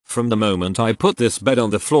From the moment I put this bed on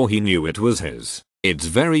the floor he knew it was his. It's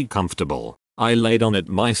very comfortable. I laid on it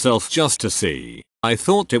myself just to see. I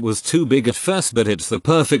thought it was too big at first, but it's the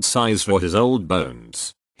perfect size for his old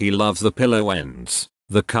bones. He loves the pillow ends.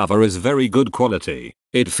 The cover is very good quality.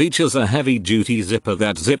 It features a heavy duty zipper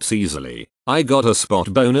that zips easily. I got a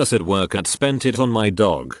spot bonus at work and spent it on my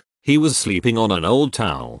dog. He was sleeping on an old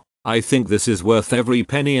towel. I think this is worth every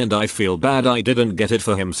penny and I feel bad I didn't get it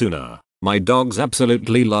for him sooner. My dogs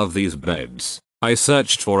absolutely love these beds. I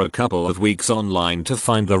searched for a couple of weeks online to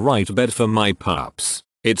find the right bed for my pups.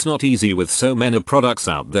 It's not easy with so many products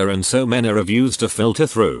out there and so many reviews to filter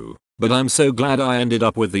through, but I'm so glad I ended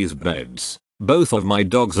up with these beds. Both of my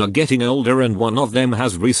dogs are getting older and one of them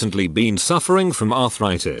has recently been suffering from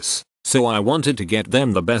arthritis, so I wanted to get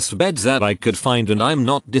them the best beds that I could find and I'm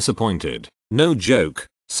not disappointed. No joke,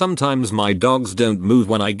 sometimes my dogs don't move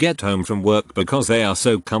when I get home from work because they are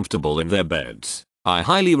so comfortable in their beds. I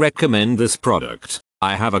highly recommend this product.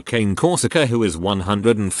 I have a cane Corsica who is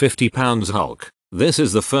 150 pounds Hulk. This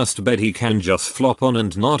is the first bed he can just flop on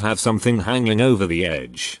and not have something hanging over the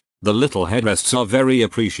edge. The little headrests are very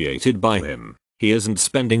appreciated by him. He isn't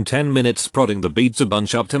spending 10 minutes prodding the beads a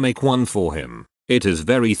bunch up to make one for him. It is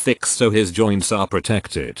very thick so his joints are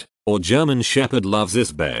protected. Our German Shepherd loves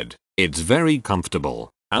this bed. It's very comfortable.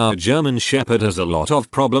 Our German Shepherd has a lot of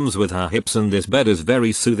problems with her hips and this bed is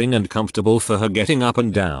very soothing and comfortable for her getting up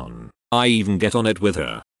and down. I even get on it with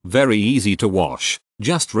her. Very easy to wash.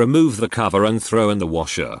 Just remove the cover and throw in the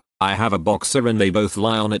washer. I have a boxer and they both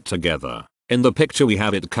lie on it together. In the picture we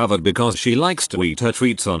have it covered because she likes to eat her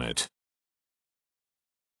treats on it.